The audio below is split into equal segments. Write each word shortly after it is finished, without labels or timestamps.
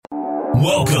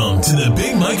Welcome to the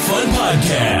Big Mike Fun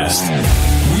Podcast,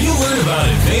 where you learn about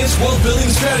advanced wealth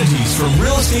building strategies from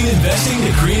real estate investing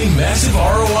to creating massive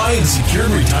ROI and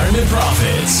secured retirement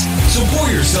profits. So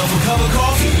pour yourself a cup of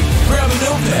coffee, grab a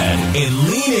notepad, and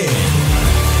lean in.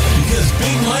 Because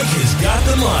Big Mike has got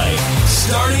the mic,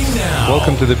 starting now.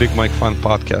 Welcome to the Big Mike Fun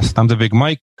Podcast. I'm the Big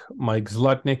Mike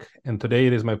Zlotnick, and today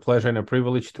it is my pleasure and a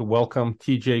privilege to welcome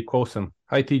TJ Kosen.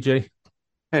 Hi, TJ.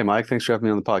 Hey, Mike. Thanks for having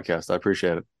me on the podcast. I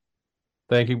appreciate it.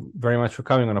 Thank you very much for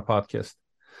coming on a podcast.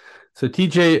 So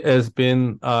TJ has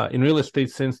been in real estate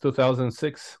since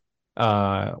 2006.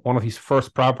 One of his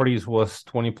first properties was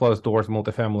 20 plus doors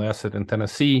multifamily asset in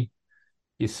Tennessee.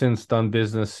 He's since done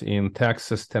business in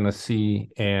Texas,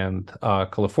 Tennessee, and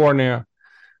California.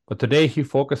 But today he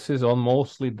focuses on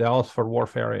mostly Dallas-Fort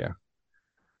Worth area.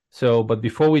 So, but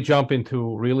before we jump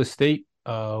into real estate,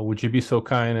 would you be so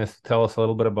kind as to tell us a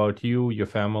little bit about you, your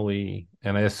family,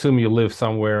 and I assume you live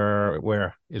somewhere.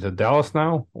 Where is it? Dallas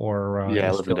now, or I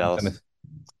live in Dallas.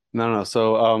 No.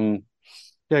 So,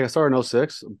 I started in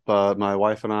 2006, but my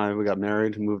wife and I, we got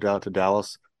married, moved out to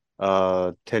Dallas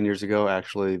 10 years ago.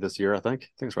 Actually, this year, I think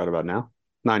it's right about now,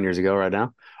 9 years ago, right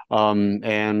now.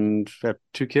 And have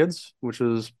 2 kids, which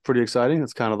is pretty exciting.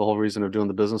 That's kind of the whole reason of doing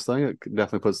the business thing. It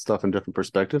definitely puts stuff in different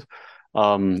perspective. We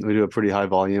do a pretty high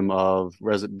volume of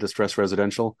distressed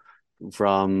residential,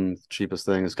 from cheapest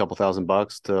thing is a couple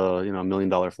 $1,000 to $1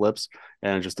 million flips,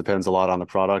 and it just depends a lot on the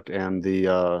product and the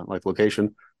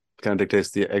location. Kind of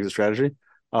dictates the exit strategy.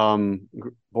 Born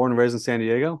and raised in San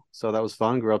Diego, so that was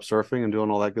fun. Grew up surfing and doing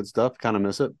all that good stuff. Kind of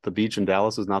miss it. The beach in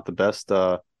Dallas is not the best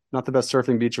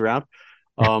surfing beach around.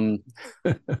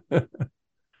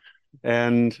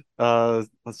 And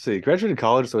let's see, graduated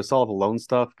college, so I saw all the loan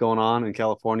stuff going on in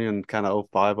California in kind of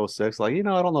 05, 06. I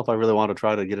don't know if I really want to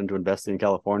try to get into investing in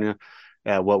California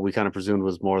at what we kind of presumed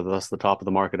was more or less the top of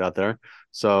the market out there.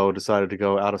 So decided to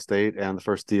go out of state, and the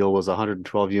first deal was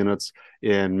 112 units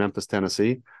in Memphis,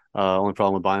 Tennessee. Only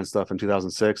problem with buying stuff in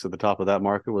 2006 at the top of that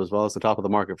market was, well, it's the top of the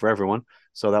market for everyone.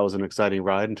 So that was an exciting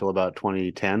ride until about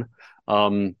 2010.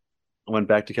 I went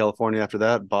back to California after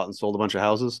that, bought and sold a bunch of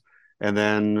houses, and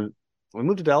then we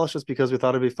moved to Dallas just because we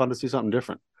thought it'd be fun to see something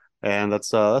different. And that's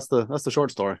the short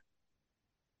story.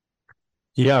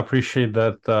 Yeah, I appreciate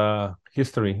that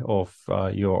history of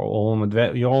your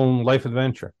own life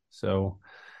adventure. So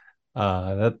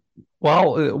one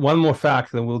more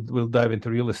fact, and we'll dive into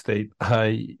real estate.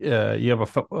 You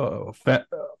have a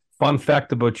fun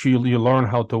fact about you. You learned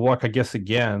how to walk, I guess,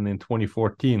 again in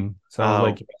 2014. Sounds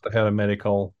like you had a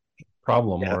medical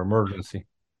problem or emergency.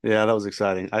 Yeah, that was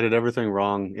exciting. I did everything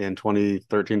wrong in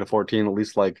 2013 to 14, at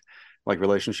least like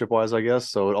relationship wise, I guess.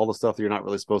 So all the stuff that you're not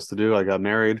really supposed to do. I got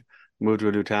married, moved to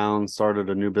a new town, started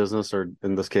a new business, or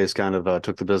in this case, kind of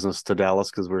took the business to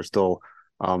Dallas because we were still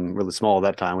really small at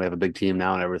that time. We have a big team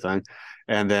now and everything.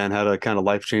 And then had a kind of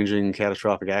life-changing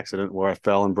catastrophic accident where I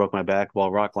fell and broke my back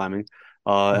while rock climbing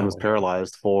and was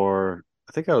paralyzed for,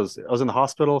 I think I was in the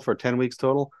hospital for 10 weeks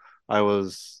total.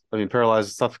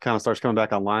 Paralyzed stuff kind of starts coming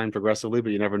back online progressively,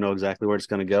 but you never know exactly where it's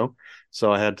going to go.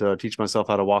 So I had to teach myself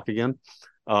how to walk again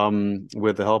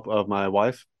with the help of my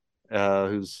wife,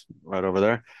 who's right over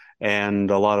there,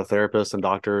 and a lot of therapists and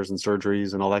doctors and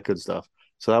surgeries and all that good stuff.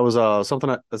 So that was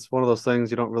something that's one of those things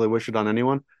you don't really wish it on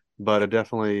anyone, but it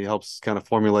definitely helps kind of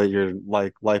formulate your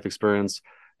life experience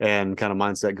and kind of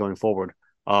mindset going forward.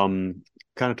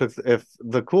 If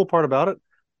the cool part about it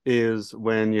is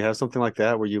when you have something like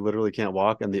that where you literally can't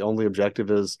walk and the only objective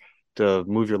is to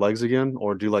move your legs again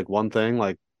or do one thing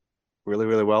really,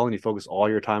 really well, and you focus all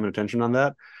your time and attention on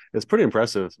that, it's pretty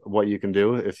impressive what you can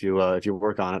do if you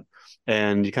work on it,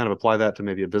 and you kind of apply that to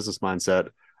maybe a business mindset.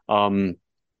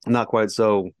 Not quite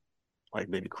so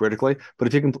maybe critically, but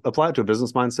if you can apply it to a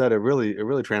business mindset, it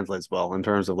really translates well in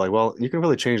terms of you can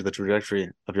really change the trajectory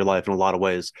of your life in a lot of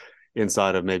ways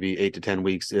inside of maybe 8 to 10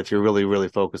 weeks if you're really, really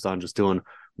focused on just doing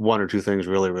 1 or 2 things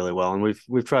really, really well. And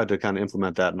we've tried to kind of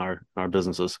implement that in our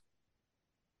businesses.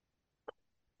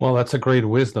 Well, that's a great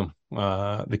wisdom.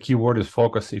 The key word is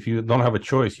focus. If you don't have a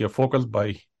choice, you're focused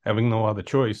by having no other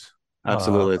choice.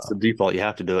 Absolutely. It's the default. You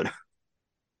have to do it.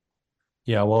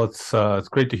 Yeah, well, it's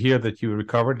great to hear that you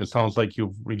recovered. It sounds like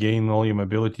you've regained all your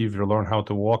mobility. You've learned how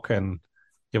to walk, and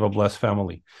you have a blessed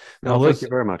family. Now, thank you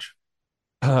very much.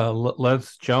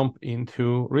 Let's jump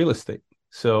into real estate.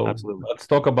 So Absolutely. Let's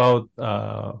talk about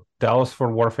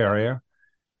Dallas-Fort Worth area.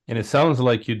 And it sounds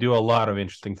like you do a lot of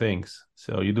interesting things.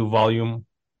 So you do volume,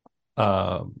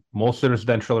 mostly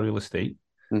residential real estate.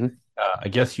 Mm-hmm. I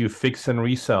guess you fix and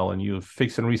resell, and you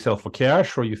fix and resell for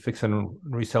cash, or you fix and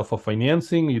resell for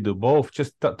financing. You do both.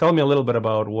 Just tell me a little bit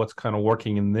about what's kind of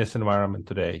working in this environment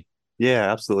today.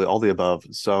 Yeah, absolutely. All the above.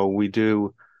 So we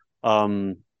do,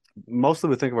 um,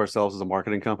 mostly we think of ourselves as a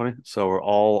marketing company. So we're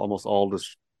almost all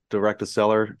direct to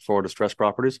seller for distressed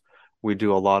properties. We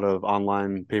do a lot of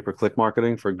online pay-per-click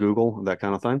marketing for Google, that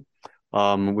kind of thing.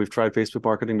 We've tried Facebook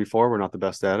marketing before. We're not the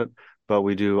best at it, but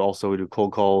we do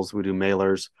cold calls, we do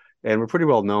mailers, and we're pretty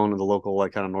well known in the local,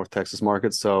 like kind of North Texas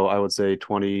market. So I would say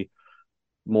 20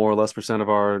 more or less percent of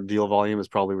our deal volume is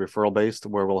probably referral based,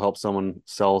 where we'll help someone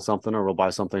sell something or we'll buy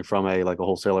something from a like a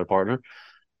wholesaler partner.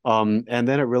 And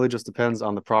then it really just depends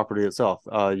on the property itself.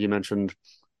 You mentioned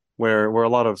where a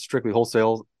lot of strictly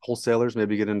wholesalers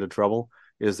maybe get into trouble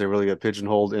is they really get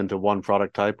pigeonholed into one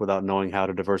product type without knowing how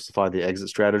to diversify the exit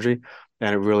strategy,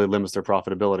 and it really limits their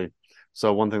profitability.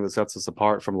 So one thing that sets us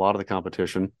apart from a lot of the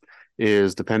competition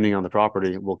is, depending on the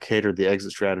property, we'll cater the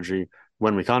exit strategy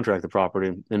when we contract the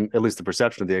property, and at least the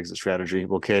perception of the exit strategy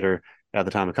will cater at the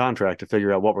time of contract to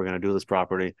figure out what we're going to do with this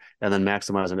property and then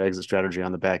maximize an exit strategy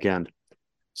on the back end.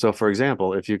 So, for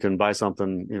example, if you can buy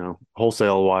something,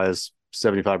 wholesale wise,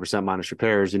 75% minus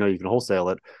repairs, you can wholesale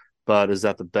it. But is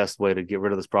that the best way to get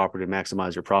rid of this property and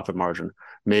maximize your profit margin?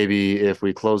 Maybe if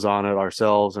we close on it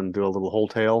ourselves and do a little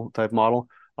wholesale type model,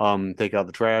 take out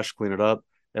the trash, clean it up,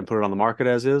 and put it on the market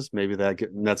as is, maybe that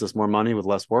nets us more money with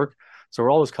less work. So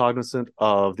we're always cognizant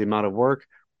of the amount of work,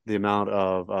 the amount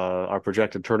of our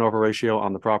projected turnover ratio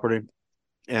on the property,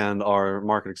 and our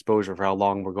market exposure for how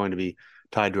long we're going to be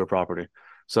tied to a property.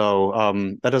 So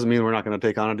that doesn't mean we're not going to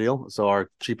take on a deal. So our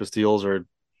cheapest deals are,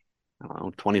 I don't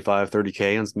know, 25,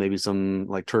 30K, and maybe some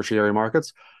like tertiary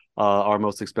markets. Our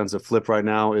most expensive flip right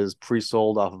now is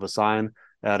pre-sold off of a sign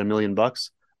at $1 million.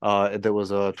 That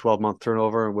was a 12-month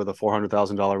turnover with a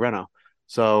 $400,000 reno.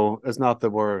 So it's not that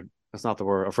we're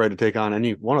afraid to take on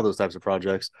any one of those types of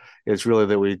projects. It's really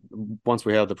that once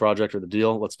we have the project or the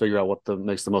deal, let's figure out what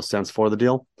makes the most sense for the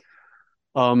deal.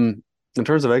 In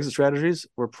terms of exit strategies,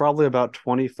 we're probably about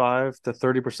 25 to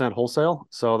 30% wholesale.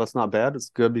 So that's not bad. It's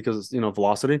good because it's,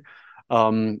 velocity. I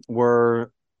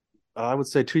would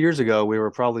say 2 years ago, we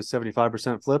were probably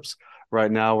 75% flips. Right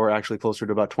now, we're actually closer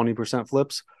to about 20%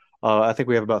 flips. I think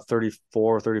we have about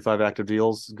 34 or 35 active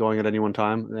deals going at any one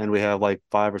time, and we have like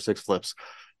 5 or 6 flips.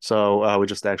 So we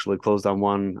just actually closed on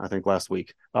one, I think, last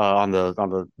week on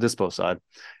the dispo side,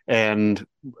 and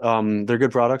they're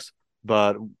good products.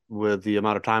 But with the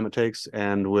amount of time it takes,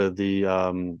 and with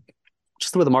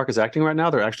just the way the market's acting right now,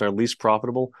 they're actually our least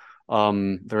profitable.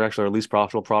 They're actually our least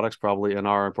profitable products probably in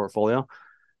our portfolio.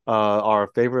 Our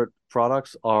favorite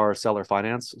products are seller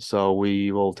finance. So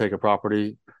we will take a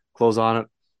property, close on it,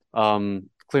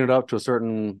 clean it up to a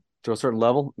certain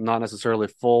level, not necessarily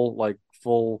full like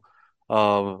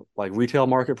retail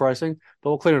market pricing,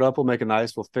 but we'll clean it up, we'll make it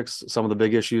nice, we'll fix some of the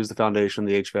big issues, the foundation,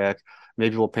 the HVAC.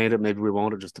 Maybe we'll paint it, maybe we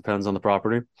won't. It just depends on the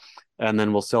property. And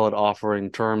then we'll sell it offering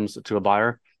terms to a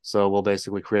buyer. So we'll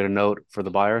basically create a note for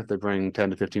the buyer. They bring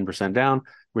 10 to 15% down.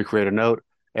 We create a note,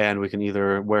 and we can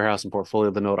either warehouse and portfolio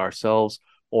the note ourselves,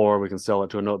 or we can sell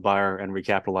it to a note buyer and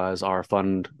recapitalize our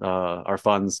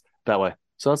funds that way.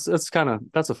 So that's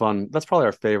probably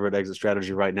our favorite exit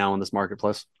strategy right now in this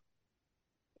marketplace.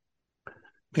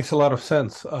 Makes a lot of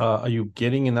sense. Are you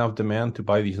getting enough demand to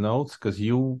buy these notes? Because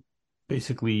you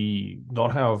basically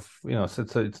don't have,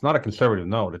 it's not a conservative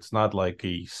note. It's not like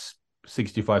a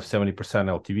 65, 70%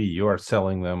 LTV. You are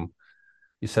selling them,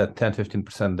 you said 10,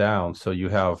 15% down. So you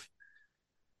have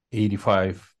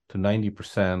 85 to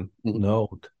 90%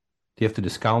 note. Do you have to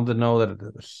discount the note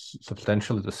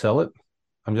substantially to sell it?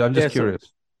 I'm just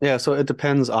curious. So it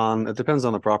depends on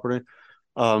the property.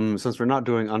 Since we're not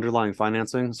doing underlying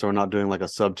financing, so we're not doing like a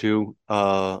sub 2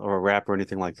 or a wrap or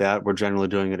anything like that. We're generally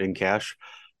doing it in cash.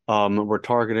 We're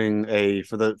targeting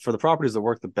for the properties that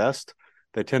work the best.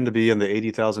 They tend to be in the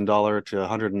 $80,000 to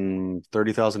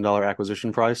 $130,000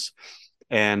 acquisition price,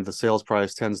 and the sales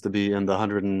price tends to be in the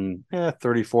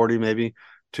 130, 40 maybe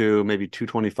to maybe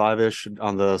 225-ish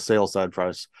on the sales side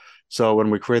price. So when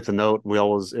we create the note,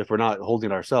 if we're not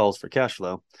holding it ourselves for cash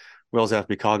flow, we also have to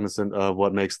be cognizant of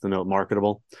what makes the note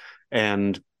marketable.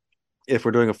 And if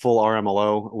we're doing a full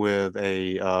RMLO with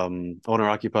a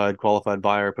owner-occupied qualified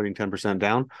buyer putting 10%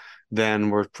 down, then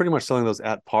we're pretty much selling those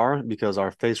at par, because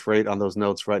our face rate on those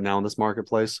notes right now in this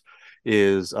marketplace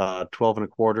is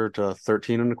 12.25% to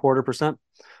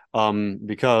 13.25%.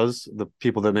 Because the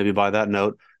people that maybe buy that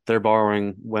note, their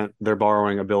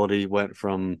borrowing ability went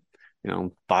from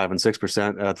 5 and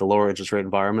 6% at the lower interest rate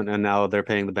environment, and now they're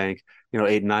paying the bank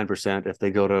 8 and 9% if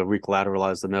they go to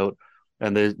recollateralize the note,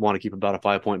 and they want to keep about a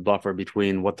 5-point buffer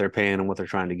between what they're paying and what they're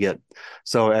trying to get.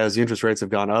 So as the interest rates have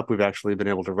gone up, we've actually been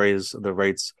able to raise the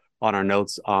rates on our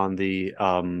notes on the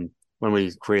when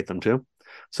we create them too.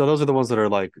 So those are the ones that are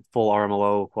like full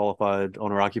RMLO qualified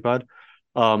owner occupied.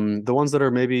 The ones that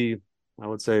are maybe, I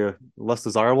would say, a less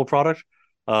desirable product.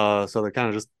 So they're kind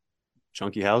of just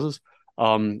chunky houses.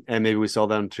 And maybe we sell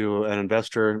them to an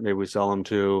investor. Maybe we sell them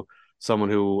to someone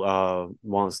who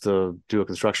wants to do a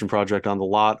construction project on the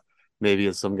lot. Maybe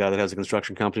it's some guy that has a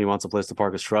construction company, wants a place to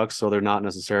park his trucks. So they're not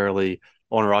necessarily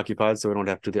owner occupied. So we don't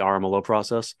have to do the RMLO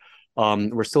process.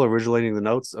 We're still originating the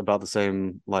notes about the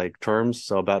same like terms.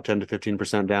 So about 10 to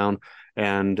 15% down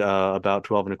and about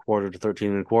 12 and a quarter to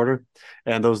 13 and a quarter.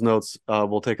 And those notes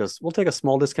we'll take a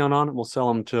small discount on. We'll sell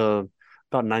them to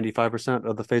about 95%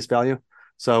 of the face value.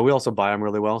 So we also buy them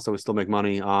really well. So we still make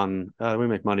money on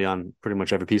pretty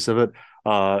much every piece of it.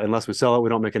 Unless we sell it, we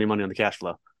don't make any money on the cash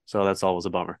flow. So that's always a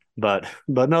bummer. But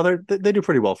no, they do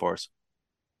pretty well for us.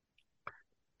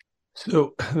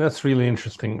 So that's really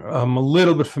interesting. I'm a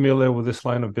little bit familiar with this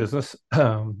line of business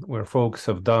where folks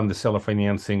have done the seller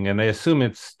financing, and I assume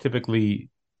it's typically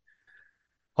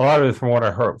a lot of it, from what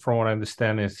I heard, from what I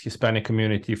understand, is Hispanic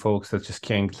community folks that just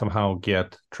can't somehow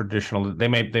get traditional. They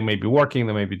may be working,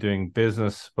 they may be doing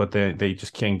business, but they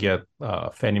just can't get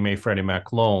Fannie Mae, Freddie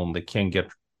Mac loan. They can't get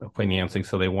financing,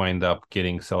 so they wind up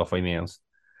getting seller financed.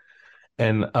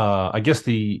 And I guess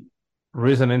the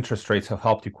reason interest rates have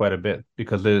helped you quite a bit,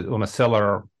 because on a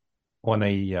seller, on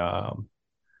a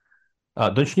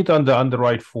don't you need to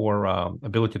underwrite for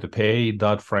ability to pay,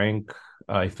 Dodd-Frank,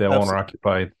 if they're owner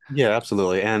occupied? Yeah,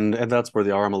 absolutely. And that's where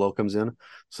the RMLO comes in.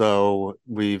 So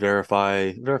we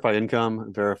verify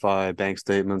income, verify bank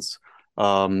statements.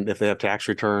 If they have tax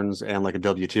returns and like a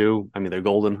W-2, I mean, they're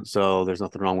golden, so there's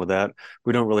nothing wrong with that.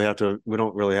 We don't really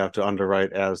have to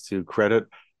underwrite as to credit.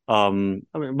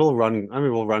 We'll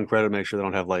run credit, make sure they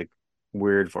don't have like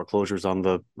weird foreclosures on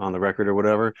the record or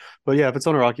whatever. But yeah, if it's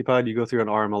owner occupied, you go through an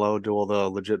RMLO, do all the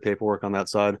legit paperwork on that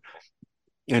side.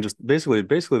 And just basically the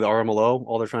RMLO,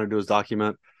 all they're trying to do is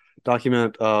document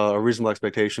a reasonable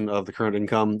expectation of the current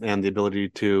income and the ability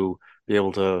to be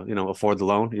able to, afford the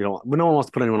loan. No one wants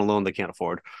to put anyone on a loan they can't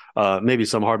afford. Maybe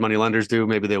some hard money lenders do.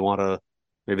 Maybe they want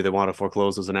to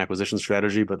foreclose as an acquisition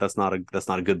strategy, but that's not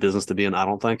a good business to be in, I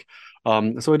don't think.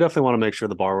 So we definitely want to make sure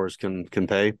the borrowers can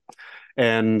pay.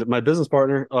 And my business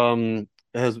partner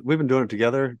we've been doing it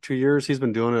together 2 years. He's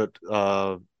been doing it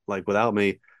like without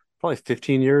me probably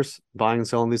 15 years, buying and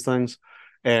selling these things.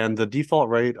 And the default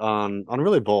rate on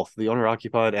really both the owner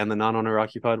occupied and the non-owner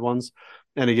occupied ones.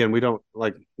 And again, you don't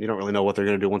really know what they're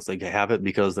going to do once they have it,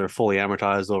 because they're fully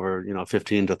amortized over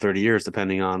 15 to 30 years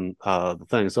depending on the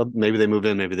thing. So maybe they move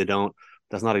in, maybe they don't.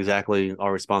 That's not exactly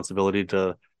our responsibility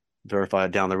to verify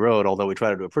it down the road, although we try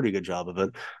to do a pretty good job of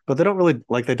it. But they don't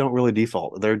really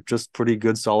default. They're just pretty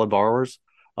good, solid borrowers.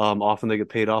 Often they get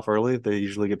paid off early. They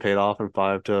usually get paid off in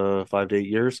 5 to 8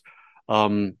 years.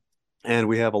 And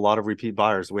we have a lot of repeat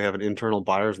buyers. We have an internal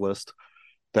buyers list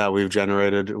that we've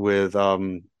generated with,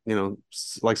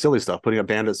 like silly stuff, putting up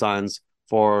bandit signs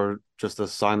for just a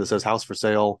sign that says house for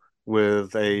sale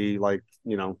with a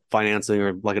financing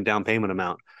or like a down payment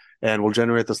amount. And we'll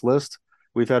generate this list.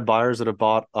 We've had buyers that have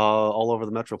bought all over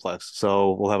the Metroplex.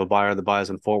 So we'll have a buyer that buys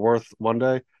in Fort Worth one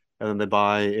day, and then they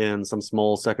buy in some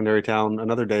small secondary town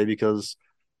another day because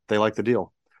they like the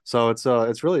deal. So it's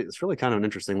really kind of an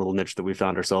interesting little niche that we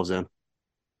found ourselves in.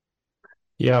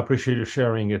 Yeah, I appreciate you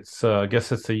sharing. It's I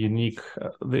guess it's a unique.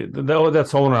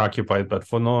 That's owner occupied, but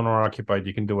for non-owner occupied,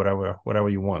 you can do whatever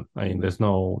you want. I mean, there's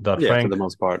no Dodd-Frank, for the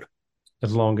most part,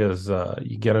 as long as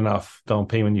you get enough down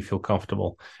payment, you feel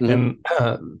comfortable. Mm-hmm.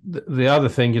 And the other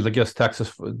thing is, I guess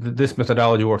Texas, this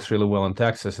methodology works really well in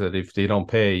Texas. That if they don't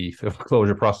pay, the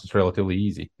foreclosure process is relatively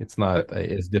easy. It's not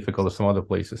as difficult as some other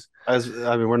places.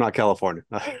 We're not California.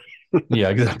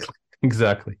 Yeah,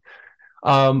 exactly.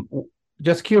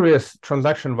 Just curious,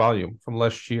 transaction volume from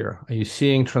last year. Are you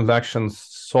seeing transactions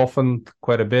softened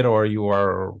quite a bit, or you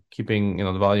are keeping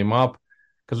the volume up?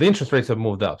 Because the interest rates have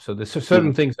moved up. So there's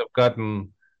certain things have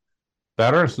gotten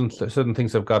better, and certain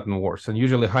things have gotten worse. And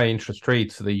usually high interest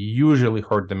rates, they usually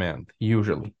hurt demand.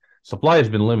 Usually. Supply has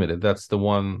been limited. That's the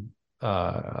one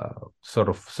sort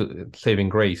of saving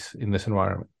grace in this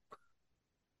environment.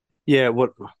 Yeah,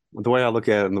 the way I look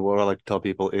at it and the way I like to tell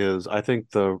people is I think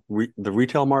the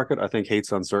retail market, I think,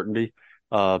 hates uncertainty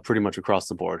pretty much across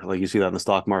the board. Like you see that in the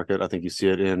stock market. I think you see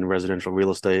it in residential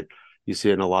real estate. You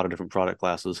see it in a lot of different product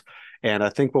classes. And I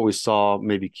think what we saw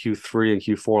maybe Q3 and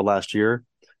Q4 last year,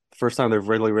 the first time they've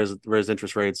really raised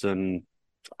interest rates in,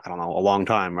 I don't know, a long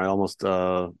time, right? Almost one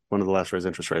of the last raised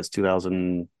interest rates,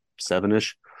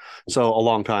 2007-ish. So a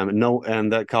long time.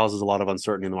 And that causes a lot of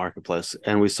uncertainty in the marketplace.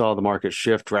 And we saw the market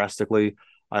shift drastically,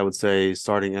 I would say,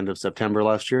 starting end of September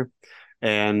last year.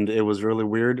 And it was really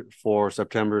weird for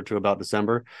September to about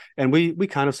December. And we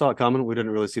kind of saw it coming. We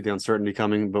didn't really see the uncertainty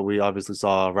coming, but we obviously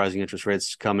saw rising interest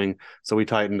rates coming. So we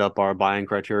tightened up our buying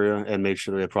criteria and made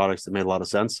sure we had products that made a lot of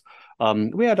sense. I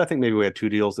think maybe we had 2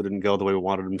 deals that didn't go the way we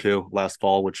wanted them to last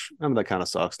fall, which I mean that kind of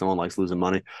sucks. No one likes losing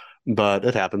money, but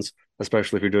it happens,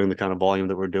 especially if you're doing the kind of volume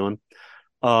that we're doing.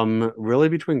 Really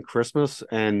between Christmas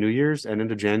and New Year's and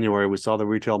into January, we saw the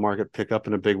retail market pick up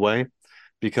in a big way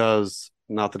because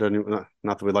not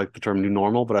that we like the term new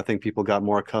normal, but I think people got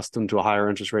more accustomed to a higher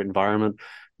interest rate environment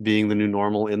being the new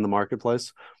normal in the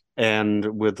marketplace. And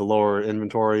with the lower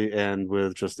inventory and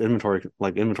with just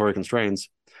inventory constraints,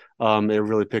 it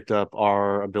really picked up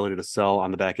our ability to sell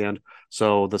on the back end.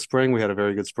 So the spring, we had a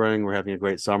very good spring. We're having a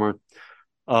great summer.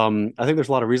 I think there's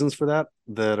a lot of reasons for that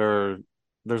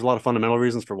there's a lot of fundamental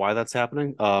reasons for why that's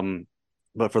happening.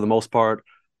 But for the most part,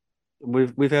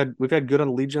 we've had good on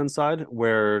the lead gen side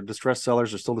where distressed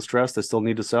sellers are still distressed, they still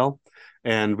need to sell,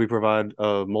 and we provide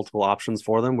multiple options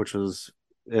for them, which is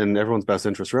in everyone's best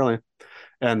interest, really.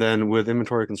 And then with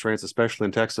inventory constraints, especially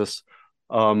in Texas,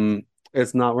 we're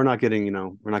not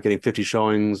getting 50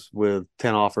 showings with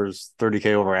 10 offers,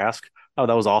 30K over ask. Oh,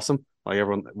 that was awesome. Like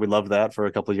we loved that for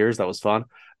a couple of years. That was fun,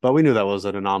 but we knew that was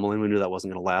an anomaly. We knew that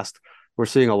wasn't going to last. We're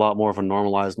seeing a lot more of a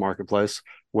normalized marketplace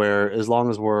where as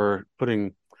long as we're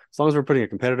putting a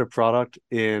competitive product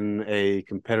in a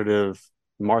competitive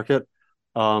market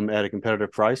at a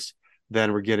competitive price,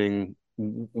 then the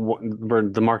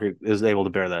market is able to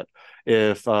bear that.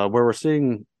 If where we're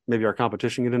seeing maybe our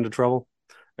competition get into trouble,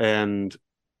 and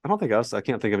I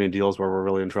can't think of any deals where we're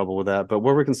really in trouble with that, but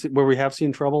where we have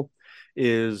seen trouble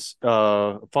is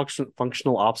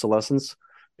functional obsolescence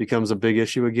becomes a big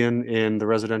issue again in the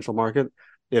residential market.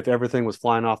 If everything was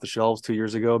flying off the shelves 2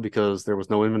 years ago because there was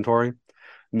no inventory,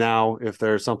 now if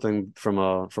there's something from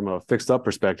a fixed up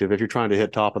perspective, if you're trying to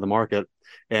hit top of the market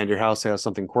and your house has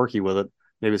something quirky with it,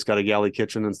 maybe it's got a galley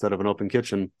kitchen instead of an open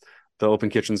kitchen, the open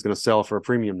kitchen is going to sell for a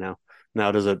premium now.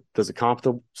 Now, does it comp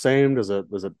the same? Does it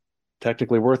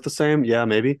technically worth the same? Yeah,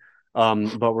 maybe.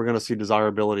 But we're going to see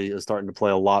desirability is starting to play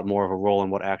a lot more of a role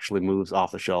in what actually moves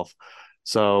off the shelf.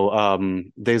 So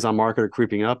days on market are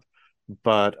creeping up,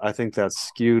 but I think that's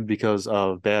skewed because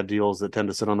of bad deals that tend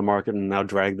to sit on the market and now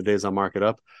drag the days on market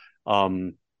up.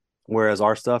 Whereas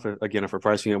our stuff, again, if we're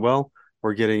pricing it well,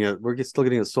 we're still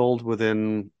getting it sold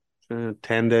within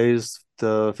 10 days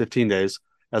to 15 days,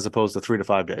 as opposed to 3 to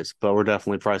 5 days. But we're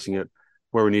definitely pricing it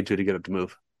where we need to get it to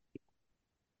move.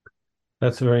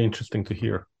 That's very interesting to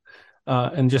hear.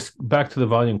 And just back to the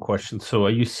volume question. So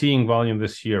are you seeing volume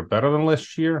this year better than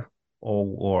last year?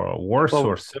 Or worse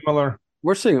or similar?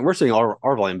 We're seeing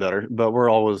our volume better, but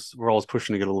we're always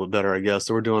pushing to get a little bit better, I guess.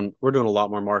 So we're doing a lot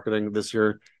more marketing this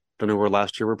year than we were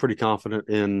last year. We're pretty confident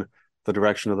in the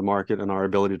direction of the market and our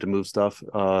ability to move stuff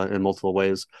in multiple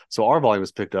ways. So our volume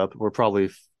has picked up.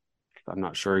 I'm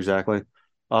not sure exactly.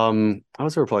 I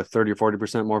would say we're probably 30 or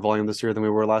 40% more volume this year than we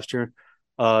were last year.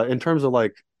 In terms of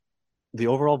like the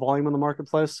overall volume in the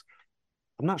marketplace,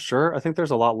 I'm not sure. I think there's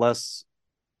a lot less.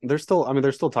 There's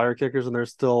still tire kickers and there's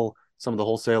still some of the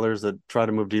wholesalers that try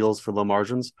to move deals for low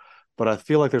margins, but I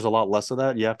feel like there's a lot less of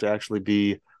that. You have to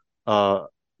actually I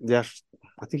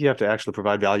think you have to actually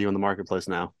provide value in the marketplace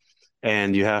now,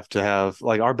 and you have to have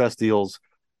like our best deals.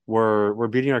 We're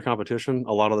beating our competition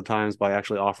a lot of the times by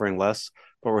actually offering less,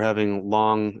 but we're having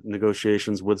long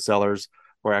negotiations with sellers.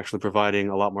 We're actually providing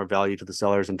a lot more value to the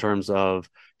sellers in terms of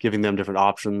giving them different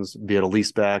options, be it a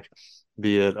lease back,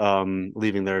 be it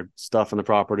leaving their stuff in the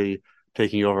property,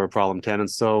 taking over a problem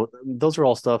tenant. So those are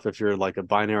all stuff, if you're like a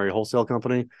binary wholesale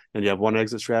company and you have one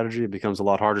exit strategy, it becomes a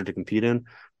lot harder to compete in.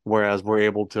 Whereas we're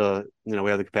able to, we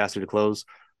have the capacity to close.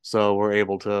 So we're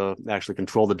able to actually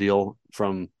control the deal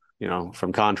from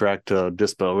contract to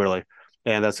dispo, really.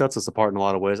 And that sets us apart in a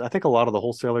lot of ways. I think a lot of the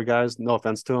wholesaler guys, no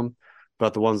offense to them,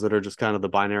 but the ones that are just kind of the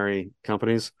binary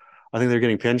companies, I think they're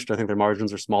getting pinched. I think their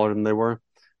margins are smaller than they were.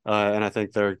 And I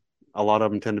think a lot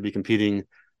of them tend to be competing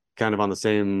kind of on the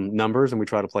same numbers, and we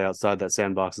try to play outside that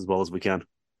sandbox as well as we can.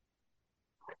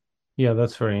 Yeah,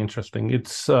 that's very interesting.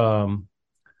 It's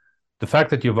the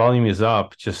fact that your volume is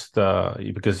up just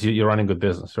because you're running good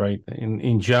business, right?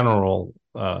 In general,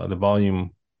 the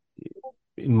volume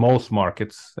in most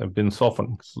markets have been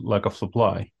softening, lack of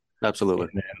supply. Absolutely.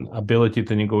 And ability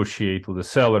to negotiate with the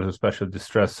sellers, especially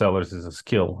distressed sellers, is a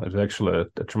skill. It's actually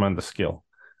a tremendous skill.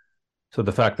 So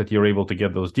the fact that you're able to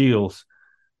get those deals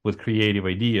with creative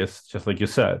ideas, just like you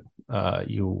said,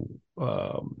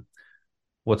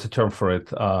 what's the term for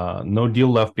it? No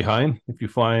deal left behind. If you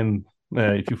find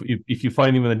if you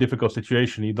find even a difficult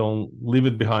situation, you don't leave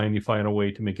it behind. You find a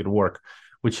way to make it work,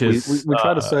 which is we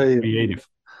try to say creative.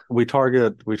 we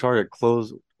target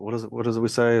close. What is it we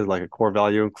say? Like a core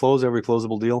value, close every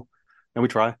closable deal, and we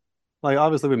try. Like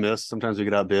obviously we miss. Sometimes we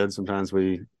get outbid. Sometimes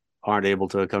we aren't able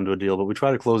to come to a deal, but we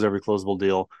try to close every closable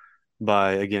deal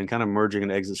by again kind of merging an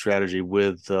exit strategy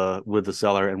with the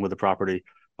seller and with the property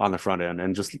on the front end,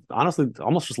 and just honestly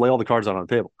almost just lay all the cards out on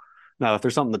the table. Now, if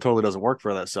there's something that totally doesn't work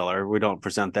for that seller, we don't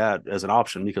present that as an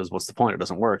option because what's the point? It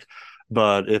doesn't work.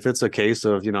 But if it's a case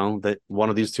of, that one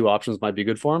of these two options might be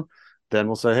good for them, then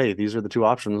we'll say, hey, these are the two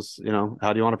options.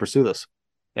 How do you want to pursue this?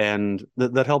 And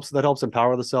that helps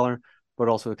empower the seller, but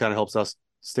also kind of helps us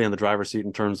stay in the driver's seat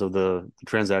in terms of the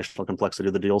transactional complexity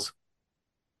of the deals.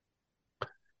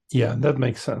 Yeah, that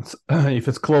makes sense. If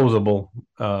it's closable,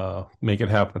 make it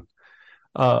happen.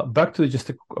 Back to just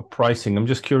the pricing. I'm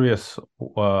just curious.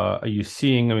 Are you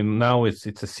seeing? I mean, now it's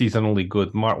a seasonally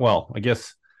good well, I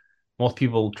guess most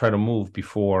people try to move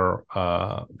before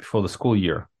the school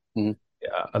year.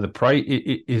 Mm-hmm. The price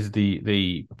is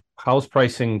the house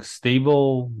pricing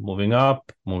stable, moving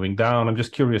up, moving down. I'm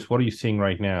just curious. What are you seeing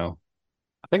right now?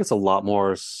 I think it's a lot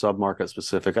more sub-market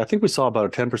specific. I think we saw about a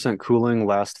 10% cooling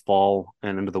last fall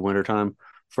and into the wintertime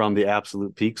from the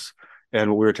absolute peaks. And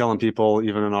what we were telling people,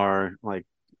 even in our I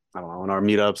don't know, in our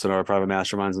meetups and our private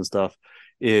masterminds and stuff,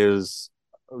 is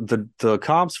the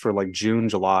comps for like June,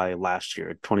 July last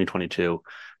year, 2022,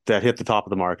 that hit the top of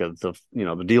the market.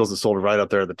 The deals that sold right up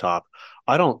there at the top.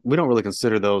 We don't really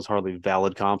consider those hardly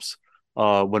valid comps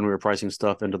when we were pricing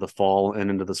stuff into the fall and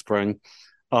into the spring.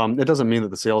 It doesn't mean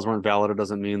that the sales weren't valid. It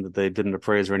doesn't mean that they didn't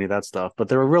appraise or any of that stuff. But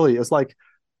they were really, it's like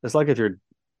if you're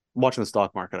watching the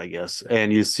stock market, I guess,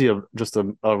 and you see just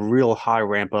a real high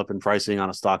ramp up in pricing on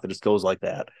a stock that just goes like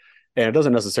that. And it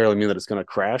doesn't necessarily mean that it's going to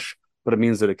crash, but it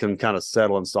means that it can kind of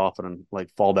settle and soften and like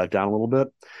fall back down a little bit.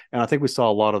 And I think we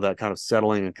saw a lot of that kind of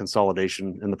settling and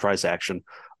consolidation in the price action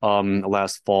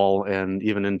last fall and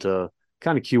even into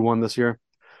kind of Q1 this year.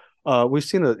 We've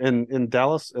seen it in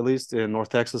Dallas, at least in North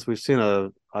Texas.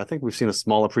 I think we've seen a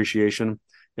small appreciation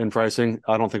in pricing.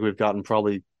 I don't think we've gotten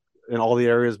probably in all the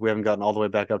areas. We haven't gotten all the way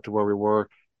back up to where we were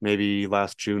maybe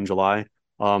last June, July,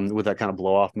 with that kind of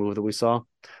blow off move that we saw.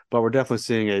 But we're definitely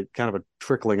seeing a kind of a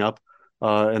trickling up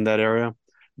in that area.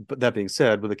 But that being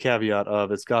said, with the caveat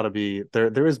of it's got to be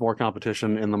there is more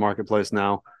competition in the marketplace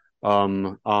now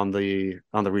on the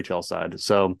retail side.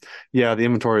 So yeah, the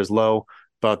inventory is low,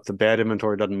 but the bad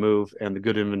inventory doesn't move and the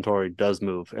good inventory does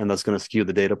move, and that's going to skew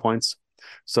the data points.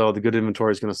 So the good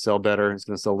inventory is going to sell better. It's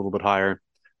going to sell a little bit higher.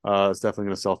 It's definitely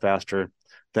going to sell faster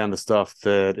than the stuff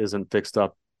that isn't fixed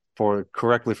up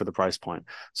correctly for the price point.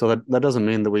 So that doesn't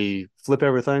mean that we flip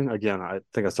everything. Again, I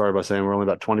think I started by saying we're only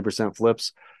about 20%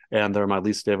 flips, and they're my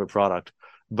least favorite product.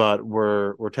 But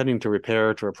we're tending to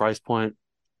repair to a price point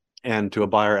and to a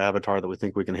buyer avatar that we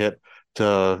think we can hit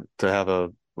to have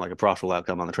a profitable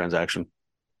outcome on the transaction.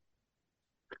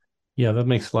 Yeah, that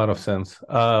makes a lot of sense.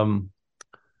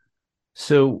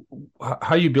 So how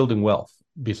are you building wealth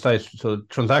besides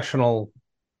transactional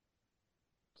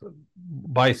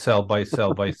buy sell buy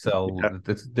sell buy sell? Yeah.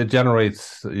 It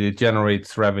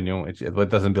generates revenue, but it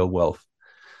doesn't build wealth.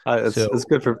 It's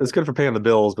good for paying the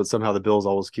bills, but somehow the bills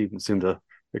always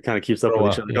it kind of keeps up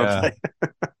with each other, don't they?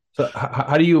 So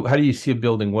how do you see it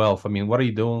building wealth? I mean, what are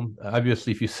you doing?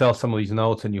 Obviously, if you sell some of these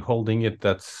notes and you're holding it,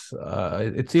 that's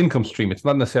it's income stream. It's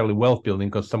not necessarily wealth building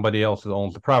because somebody else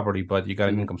owns the property, but you got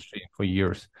an income stream for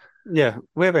years. Yeah,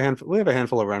 we have a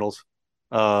handful of rentals.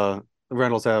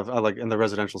 Rentals have like in the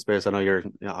residential space. I know you're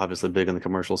obviously big in the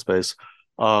commercial space.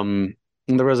 In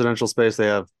the residential space, they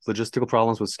have logistical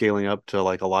problems with scaling up to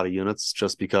like a lot of units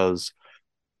just because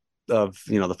of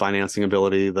the financing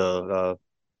ability, the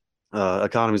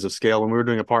economies of scale. When we were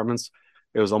doing apartments,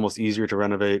 it was almost easier to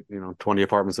renovate 20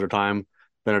 apartments at a time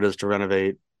than it is to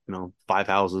renovate 5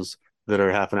 houses that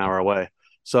are half an hour away.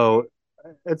 So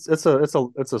it's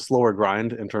a slower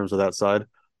grind in terms of that side.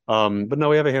 But no,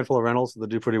 we have a handful of rentals that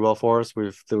do pretty well for us.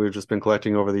 We've just been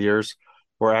collecting over the years.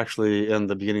 We're actually in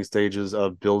the beginning stages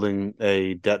of building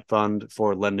a debt fund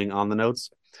for lending on the notes.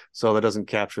 So that doesn't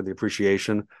capture the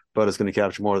appreciation, but it's going to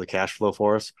capture more of the cash flow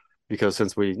for us. Because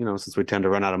since we tend to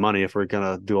run out of money if we're going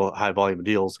to do a high volume of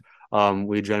deals,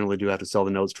 we generally do have to sell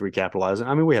the notes to recapitalize.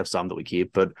 I mean, we have some that we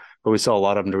keep, but we sell a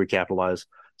lot of them to recapitalize.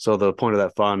 So the point of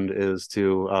that fund is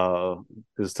to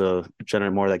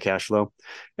generate more of that cash flow,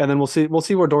 and then we'll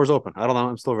see where doors open. I don't know.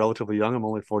 I'm still relatively young. I'm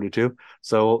only 42,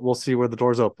 so we'll see where the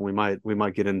doors open. We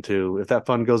might get into, if that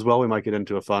fund goes well, we might get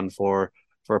into a fund for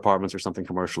apartments or something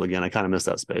commercial again. I kind of miss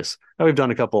that space. Now we've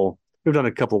done a couple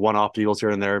one-off deals here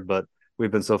and there, but we've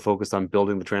been so focused on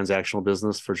building the transactional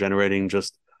business for generating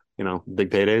just big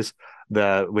paydays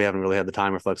that we haven't really had the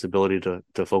time or flexibility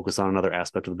to focus on another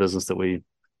aspect of the business that we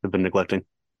have been neglecting.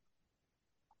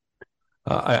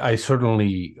 I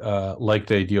certainly like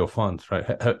the idea of funds, right?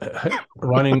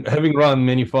 Having run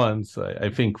many funds, I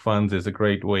think funds is a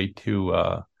great way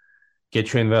to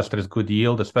get your investors good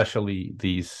yield, especially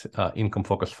these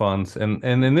income-focused funds. And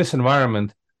in this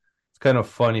environment, it's kind of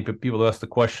funny, but people ask the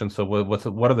question, so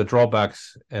what are the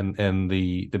drawbacks and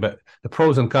the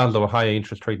pros and cons of a high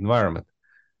interest rate environment?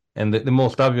 And the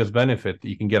most obvious benefit,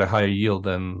 you can get a higher yield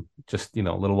than just a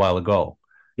little while ago.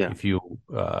 Yeah. If you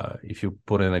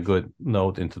put in a good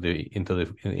note into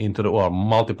the or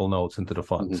multiple notes into the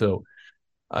fund. So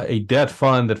a debt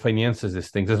fund that finances these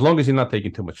things, as long as you're not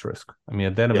taking too much risk. I mean,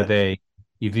 at the end of the day,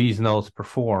 if these notes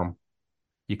perform,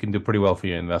 you can do pretty well for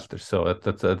your investors. So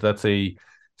that's a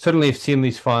certainly I've seen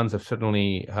these funds. I've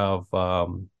certainly have I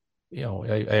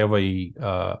have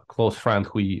a close friend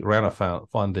who ran a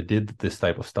fund that did this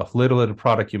type of stuff. Literally the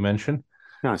product you mentioned,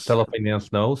 Nice.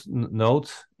 telefinance notes,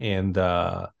 and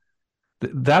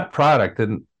that product,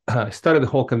 and I started the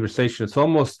whole conversation. It's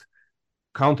almost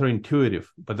counterintuitive,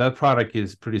 but that product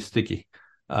is pretty sticky.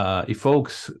 If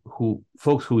folks who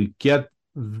get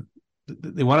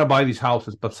they want to buy these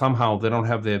houses, but somehow they don't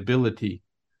have the ability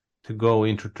to go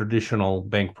into traditional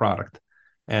bank product.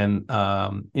 And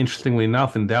interestingly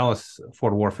enough, in Dallas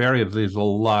Fort Worth area, there's a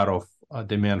lot of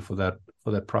demand for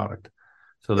that product.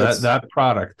 So that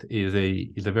product is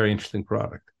a very interesting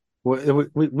product. Well,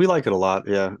 we like it a lot.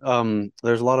 Yeah.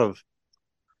 There's a lot of,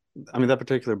 I mean, that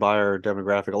particular buyer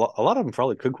demographic, a lot of them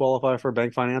probably could qualify for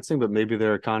bank financing, but maybe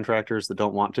they're contractors that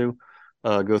don't want to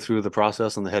go through the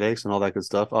process and the headaches and all that good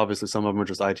stuff. Obviously, some of them are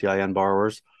just ITIN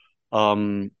borrowers.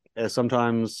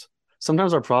 Sometimes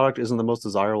our product isn't the most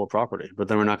desirable property, but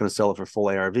then we're not going to sell it for full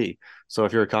ARV. So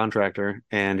if you're a contractor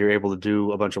and you're able to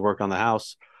do a bunch of work on the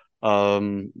house,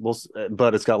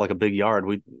 but it's got like a big yard.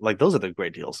 We like those are the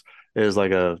great deals. It is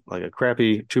like a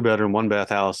crappy 2-bedroom, 1-bath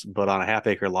house, but on a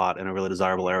half-acre lot in a really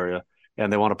desirable area,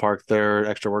 and they want to park their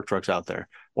extra work trucks out there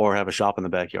or have a shop in the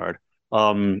backyard.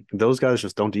 Those guys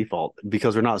just don't default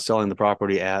because we're not selling the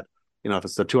property at, if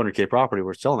it's a 200K property,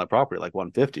 we're selling that property like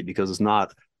 150 because it's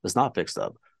not fixed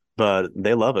up. But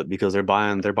they love it because they're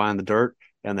buying the dirt,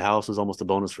 and the house is almost a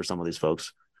bonus for some of these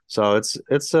folks. So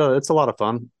it's a lot of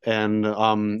fun. And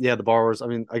the borrowers, I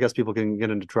mean, I guess people can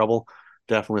get into trouble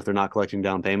definitely if they're not collecting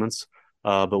down payments.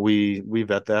 But we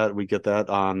vet that, we get that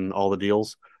on all the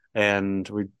deals, and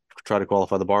we try to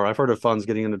qualify the borrower. I've heard of funds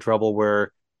getting into trouble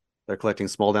where they're collecting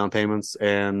small down payments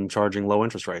and charging low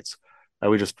interest rates.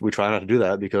 We try not to do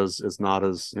that because it's not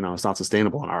it's not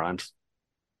sustainable on our end.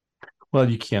 Well,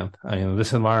 you can't. I mean, in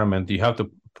this environment, you have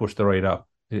to push the rate up.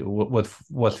 What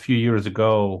a few years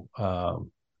ago,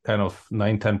 kind of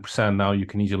 9-10%, now you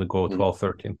can easily go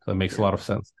 12-13. That makes a lot of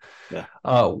sense. Yeah.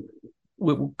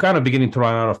 We're kind of beginning to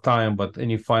run out of time, but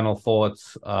any final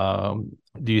thoughts?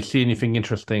 Do you see anything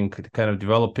interesting kind of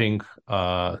developing?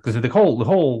 Because the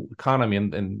whole economy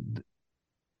and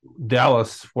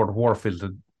Dallas Fort Worth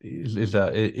is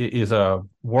a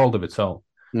world of its own.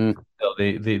 So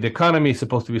the economy is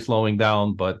supposed to be slowing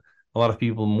down, but a lot of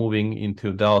people moving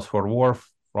into Dallas Fort Worth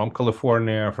from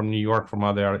California, from New York, from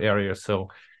other areas. So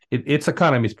its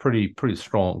economy is pretty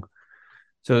strong.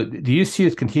 So do you see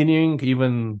it continuing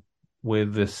even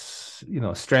with this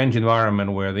strange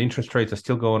environment where the interest rates are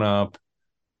still going up,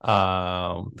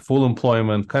 full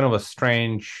employment, kind of a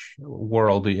strange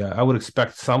world? Yeah, I would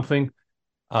expect something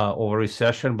of a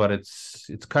recession, but it's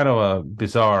kind of a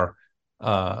bizarre.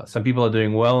 Some people are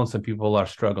doing well and some people are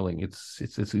struggling.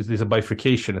 It's a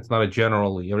bifurcation. It's not a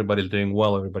generally everybody's doing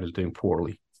well, everybody's doing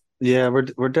poorly. Yeah,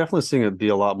 we're definitely seeing it be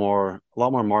a lot more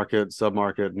market,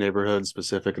 sub-market, neighborhood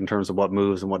specific in terms of what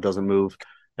moves and what doesn't move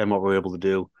and what we're able to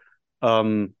do.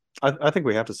 I think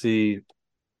we have to see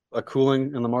a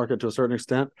cooling in the market to a certain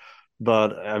extent,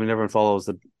 but I mean, everyone follows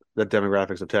the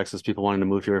demographics of Texas, people wanting to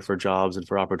move here for jobs and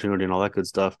for opportunity and all that good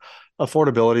stuff.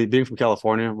 Affordability, being from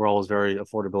California, we're always very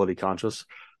affordability conscious.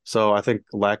 So I think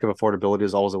lack of affordability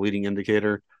is always a leading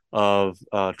indicator of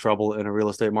trouble in a real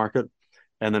estate market.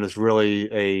 And then it's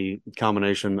really a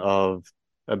combination of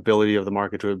ability of the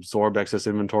market to absorb excess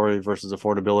inventory versus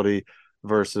affordability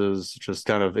versus just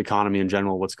kind of economy in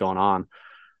general, what's going on.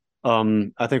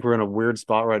 I think we're in a weird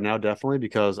spot right now, definitely,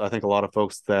 because I think a lot of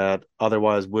folks that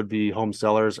otherwise would be home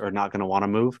sellers are not going to want to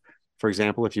move. For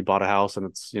example, if you bought a house and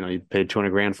it's, you paid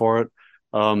 $200,000 for it,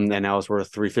 and now it's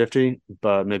worth $350,000,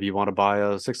 but maybe you want to buy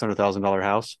a $600,000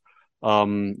 house,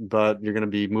 but you're going to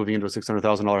be moving into a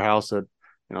 $600,000 house at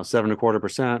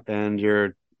 7.25%, and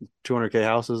your $200K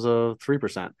house is a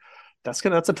 3%. That's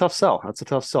a tough sell. That's a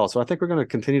tough sell. So I think we're going to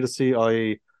continue to see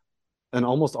an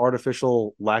almost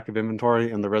artificial lack of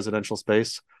inventory in the residential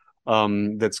space.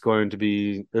 that's going to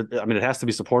be, I mean, it has to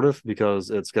be supportive because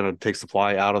it's going to take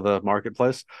supply out of the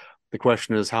marketplace. The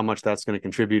question is how much that's going to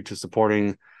contribute to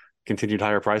supporting continued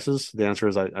higher prices. The answer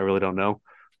is I really don't know.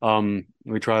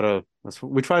 We try to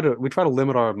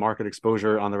limit our market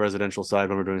exposure on the residential side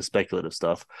when we're doing speculative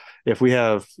stuff. If we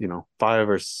have, you know, 5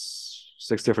 or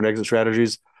 6 different exit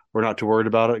strategies, we're not too worried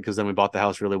about it because then we bought the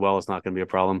house really well. It's not going to be a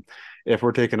problem. If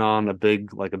we're taking on a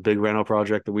big reno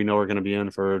project that we know we're going to be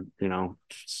in for, you know,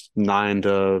 9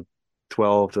 to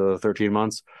 12 to 13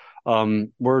 months,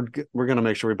 we're going to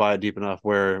make sure we buy it deep enough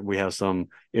where we have some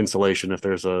insulation if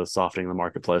there's a softening in the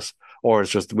marketplace, or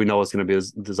it's just we know it's going to be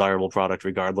a desirable product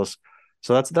regardless.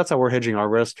 So that's how we're hedging our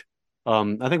risk.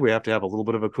 I think we have to have a little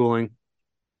bit of a cooling.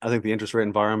 I think the interest rate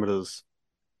environment is,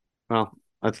 well,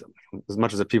 as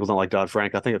much as people don't like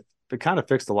Dodd-Frank, I think it kind of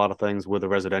fixed a lot of things with the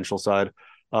residential side.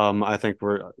 I think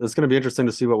it's going to be interesting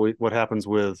to see what happens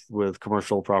with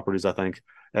commercial properties. I think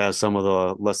as some of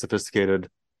the less sophisticated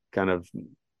kind of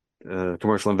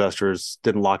commercial investors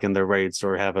didn't lock in their rates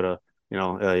or have it a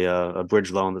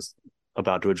bridge loan that's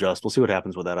about to adjust. We'll see what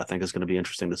happens with that. I think it's going to be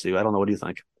interesting to see. I don't know. What do you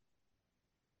think?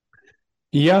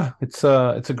 Yeah, it's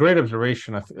a great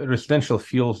observation. Residential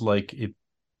feels like it,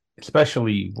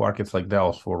 especially markets like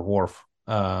Dallas Fort Worth.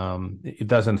 It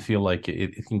doesn't feel like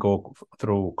it can go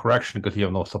through correction because you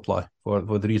have no supply for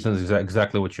the reasons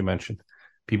exactly what you mentioned.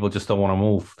 People just don't want to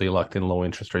move. They locked in low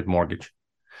interest rate mortgage.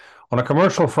 On a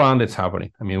commercial front, it's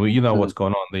happening. I mean, what's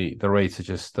going on. The rates are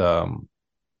just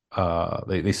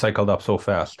they cycled up so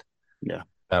fast. Yeah.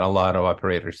 That a lot of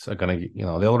operators are gonna, they're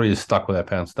already stuck with their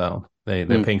pants down.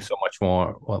 They're paying so much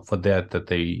more for debt that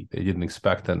they didn't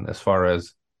expect. And as far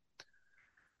as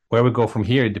where we go from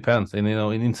here, it depends. And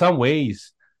in some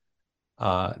ways,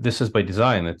 this is by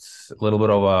design. It's a little bit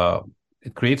of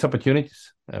it creates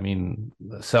opportunities. I mean,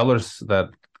 sellers that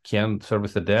can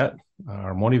service the debt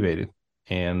are motivated.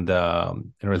 And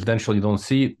in residential, you don't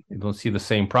see the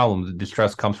same problem. The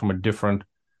distress comes from a different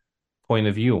point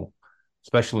of view,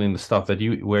 especially in the stuff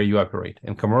where you operate.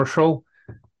 In commercial,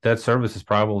 debt service is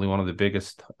probably one of the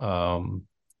biggest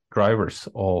drivers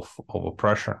of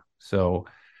pressure. So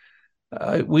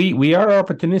we are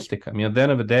opportunistic. I mean, at the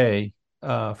end of the day,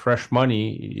 fresh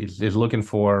money is looking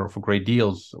for great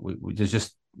deals. We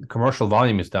just commercial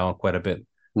volume is down quite a bit.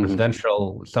 Mm-hmm.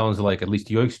 Residential sounds like, at least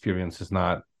your experience is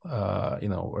not a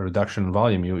reduction in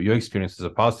volume. Your experience is a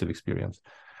positive experience.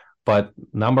 But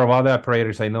number of other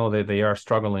operators, I know that they are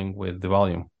struggling with the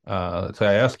volume. So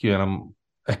I ask you, and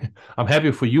I'm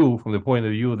happy for you from the point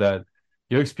of view that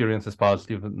your experience is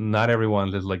positive. Not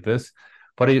everyone is like this,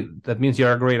 but that means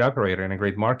you're a great operator in a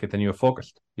great market, and you're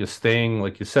focused. You're staying,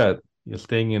 like you said, you're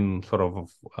staying in sort of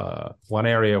one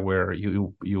area where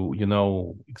you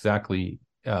know exactly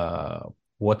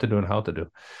what to do and how to do.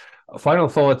 Final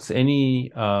thoughts?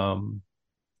 Any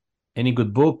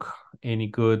good book? Any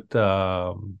good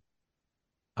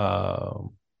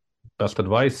best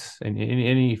advice?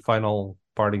 Any final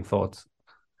parting thoughts?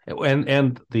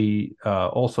 And the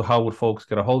also, how would folks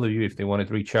get a hold of you if they wanted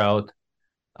to reach out?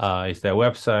 Is there a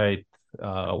website?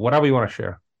 Whatever you want to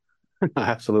share.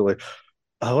 Absolutely.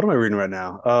 What am I reading right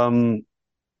now?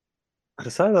 I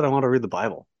decided that I want to read the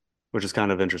Bible, which is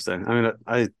kind of interesting. I mean,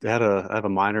 I have a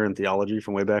minor in theology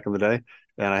from way back in the day,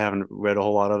 and I haven't read a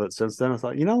whole lot of it since then. I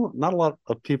thought, not a lot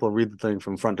of people read the thing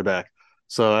from front to back,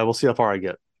 so I will see how far I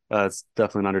get. It's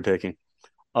definitely an undertaking.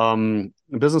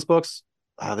 Business books,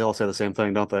 they all say the same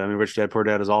thing, don't they? I mean, Rich Dad Poor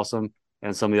Dad is awesome,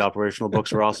 and some of the operational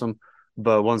books are awesome.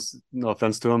 But no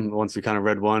offense to them, once you kind of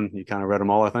read one, you kind of read them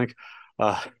all, I think.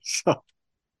 So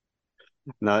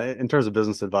now, in terms of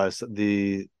business advice,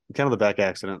 the back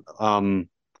accident,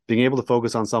 being able to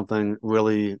focus on something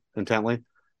really intently,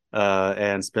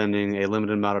 and spending a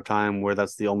limited amount of time where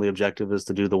that's the only objective is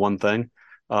to do the one thing,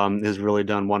 has really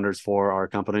done wonders for our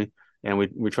company. And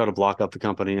we try to block up the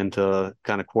company into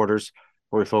kind of quarters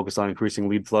where we focus on increasing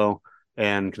lead flow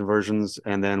and conversions,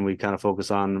 and then we kind of focus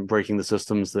on breaking the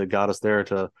systems that got us there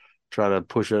to try to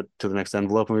push it to the next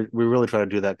envelope. And we really try to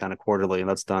do that kind of quarterly, and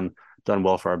that's done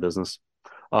well for our business.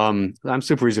 I'm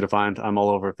super easy to find. I'm all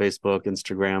over Facebook,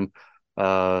 Instagram,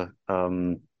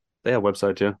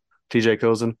 website too. TJ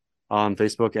Kosen on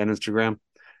Facebook and Instagram.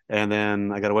 And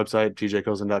then I got a website,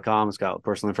 tjkosen.com. It's got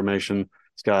personal information.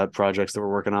 It's got projects that we're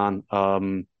working on.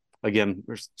 Again,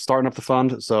 we're starting up the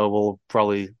fund, so we'll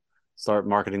probably start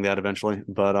marketing that eventually.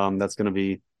 But that's going to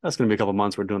be a couple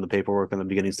months. We're doing the paperwork in the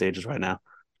beginning stages right now.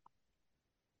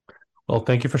 Well,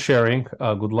 thank you for sharing.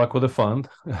 Good luck with the fund.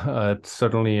 It's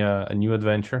certainly a new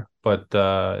adventure, but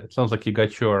it sounds like you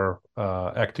got your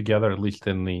act together, at least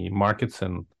in the markets,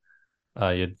 and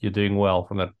you're doing well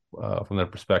from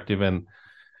that perspective. And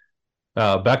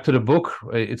Back to the book.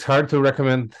 It's hard to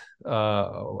recommend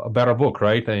a better book,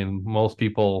 right? I mean, most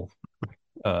people,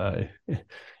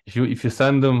 if you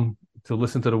send them to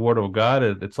listen to the Word of God,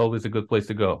 it's always a good place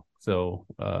to go. So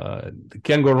it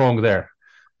can't go wrong there.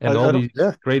 And all these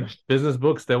great business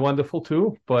books, they're wonderful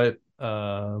too, but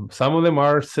some of them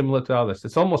are similar to others.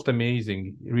 It's almost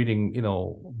amazing reading,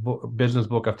 business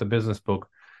book after business book.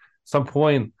 At some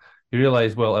point, you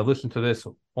realize, well, I've listened to this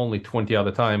only 20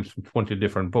 other times from 20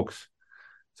 different books.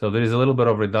 So there is a little bit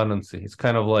of redundancy. It's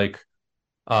kind of like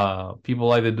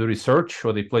people either do research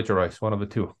or they plagiarize, one of the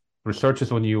two. Research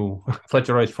is when you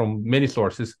plagiarize from many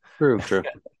sources. True.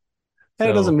 And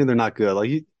it doesn't mean they're not good. Like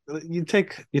you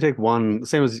take one,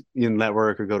 same as you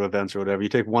network or go to events or whatever. You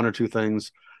take one or two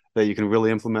things that you can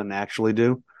really implement and actually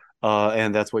do,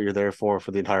 and that's what you're there for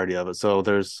the entirety of it. So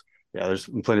there's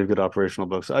plenty of good operational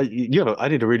books. I need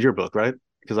to read your book, right?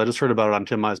 Because I just heard about it on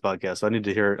Tim Mai's podcast. So I need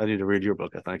to read your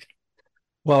book, I think.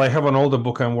 Well, I have an older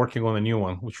book. I'm working on a new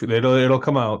one, which it'll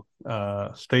come out.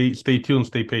 Stay tuned,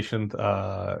 stay patient.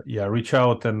 Reach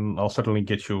out, and I'll certainly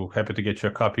happy to get you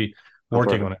a copy.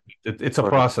 Working on it. It's a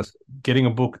process. Getting a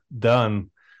book done.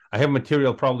 I have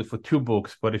material probably for 2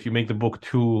 books, but if you make the book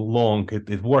too long,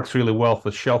 it works really well for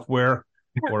shelfware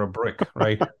or a brick,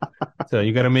 right? So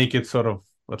you got to make it sort of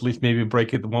at least maybe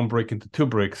one brick into 2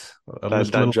 bricks. That's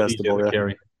digestible. To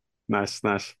carry. Nice.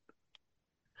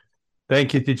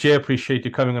 Thank you, TJ. Appreciate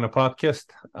you coming on a podcast,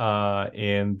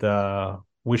 and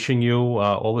wishing you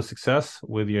all the success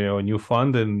with your new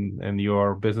fund and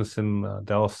your business in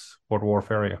Dallas-Fort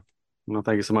Worth area. Well,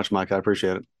 thank you so much, Mike. I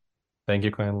appreciate it. Thank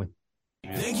you kindly.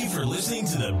 Thank you for listening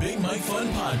to the Big Mike Fund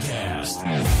Podcast.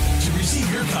 To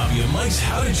receive your copy of Mike's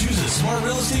How to Choose a Smart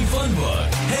Real Estate Fund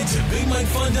book, head to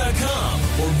BigMikeFund.com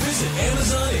or visit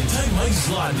Amazon and type Mike's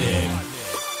slot name.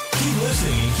 Keep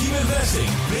listening and keep investing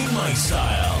Big Mike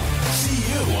style.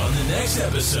 See you on the next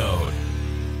episode.